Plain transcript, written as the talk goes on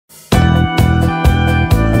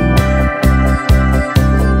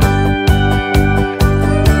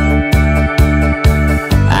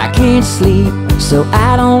can't sleep, so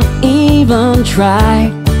I don't even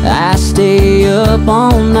try. I stay up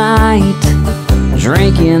all night,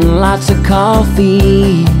 drinking lots of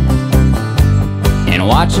coffee and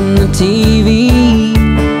watching the TV.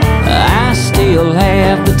 I still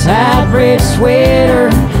have the tight red sweater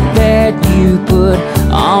that you put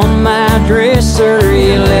on my dresser.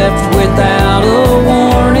 You left without a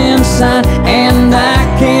warning sign, and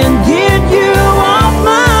I can't get you off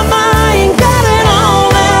my mind. Got it all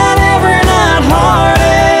night, every night,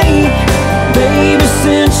 heartache. Baby,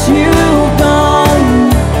 since you've gone,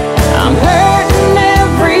 I'm hurting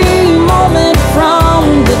every moment from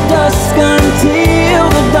the dusk until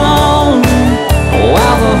the dawn.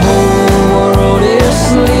 While the whole world is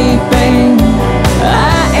sleeping,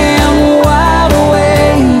 I am wide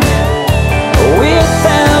awake.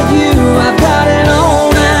 Without you, I've got it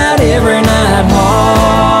all night, every night, heartache.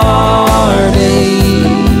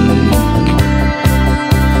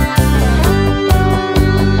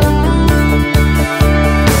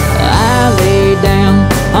 I lay down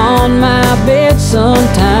on my bed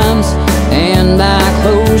sometimes, and I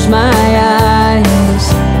close my eyes,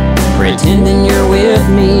 pretending you're with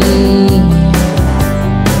me,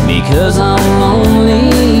 because I'm